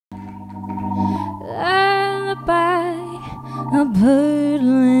a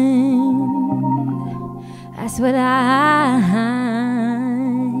birdland. That's what I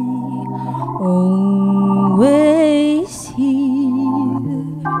always hear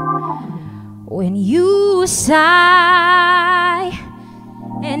when you sigh,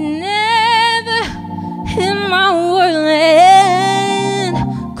 and never in my world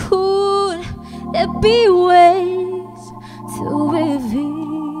could there be ways to reveal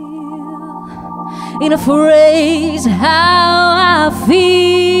in a phrase how I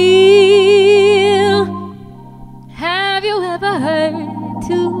feel. Have you ever heard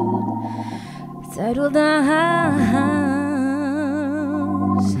two settle the house,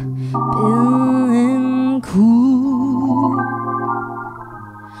 Bill and cool,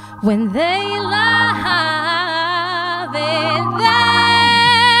 when they love it?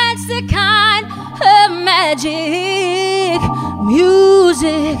 That's the kind of magic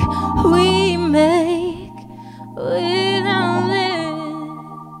music we make with our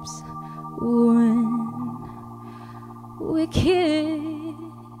lips when we kiss.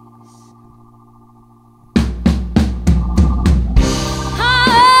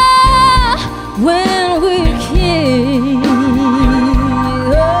 When we kiss,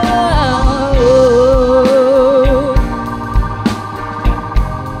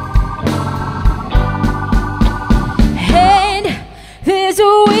 and there's a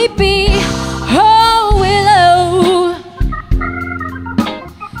weepy willow.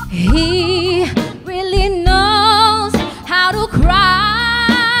 He really knows how to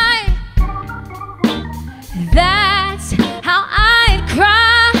cry. That's how I'd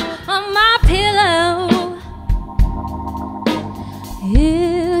cry on my pillow.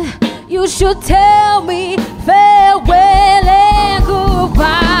 If you should tell me farewell and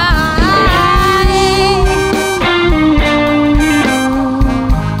goodbye.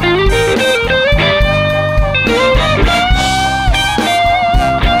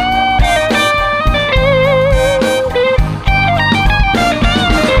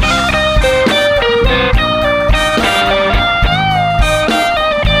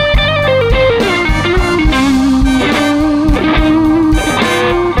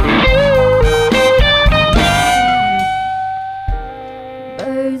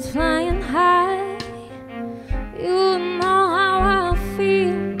 Birds flying high, you know how I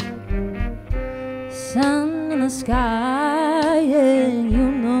feel. Sun in the sky, and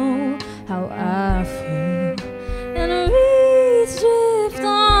you know how I feel. And reeds drift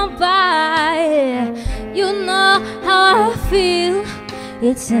on by, you know how I feel.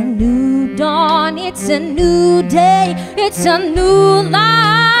 It's a new dawn, it's a new day, it's a new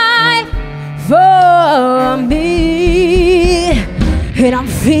life for me. And I'm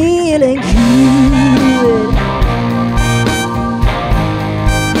feeling good.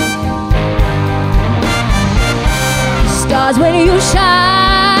 Stars when you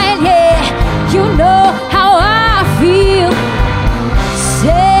shine, yeah, you know how I feel.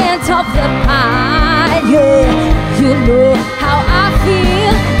 Scent of the pine, yeah, you know how I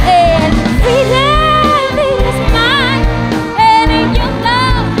feel. And freedom is mine, and you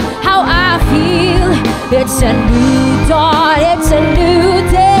know how I feel. It's a new